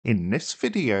In this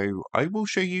video, I will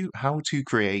show you how to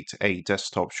create a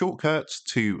desktop shortcut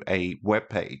to a web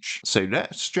page. So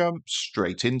let's jump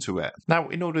straight into it. Now,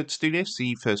 in order to do this,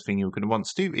 the first thing you're going to want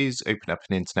to do is open up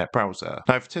an internet browser.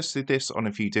 Now, I've tested this on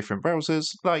a few different browsers,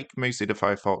 like Mozilla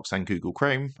Firefox and Google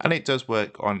Chrome, and it does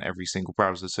work on every single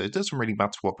browser, so it doesn't really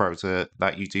matter what browser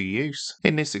that you do use.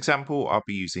 In this example, I'll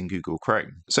be using Google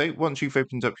Chrome. So once you've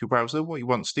opened up your browser, what you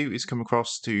want to do is come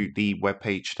across to the web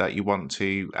page that you want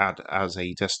to add as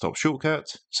a desktop shortcut.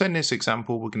 So in this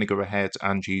example, we're going to go ahead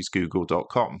and use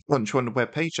google.com. Once you're on the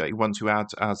web page that you want to add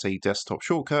as a desktop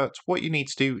shortcut, what you need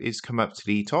to do is come up to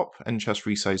the top and just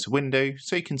resize the window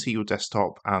so you can see your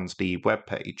desktop and the web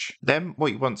page. Then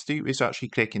what you want to do is actually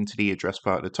click into the address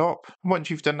bar at the top. And once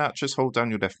you've done that, just hold down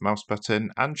your left mouse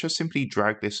button and just simply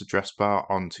drag this address bar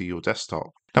onto your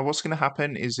desktop. Now what's going to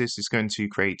happen is this is going to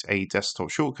create a desktop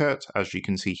shortcut, as you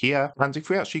can see here. And if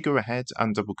we actually go ahead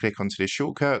and double click onto this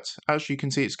shortcut, as you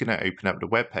can see, it's going to open up the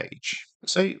web page.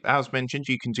 So as mentioned,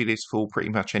 you can do this for pretty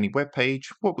much any web page.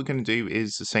 What we're going to do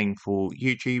is the same for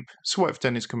YouTube. So what I've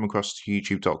done is come across to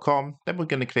youtube.com. Then we're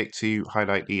going to click to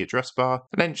highlight the address bar,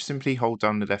 and then just simply hold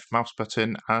down the left mouse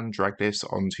button and drag this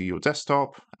onto your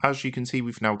desktop. As you can see,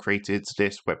 we've now created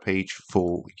this web page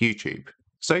for YouTube.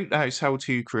 So that's how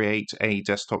to create a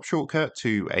desktop shortcut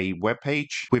to a web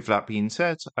page. With that being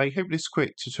said, I hope this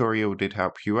quick tutorial did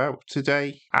help you out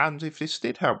today. And if this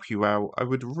did help you out, I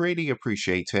would really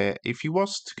appreciate it if you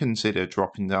was to consider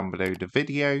dropping down below the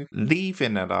video,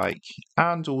 leaving a like,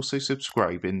 and also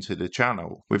subscribing to the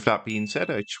channel. With that being said,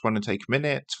 I just want to take a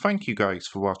minute to thank you guys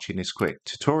for watching this quick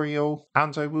tutorial,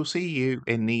 and I will see you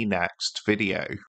in the next video.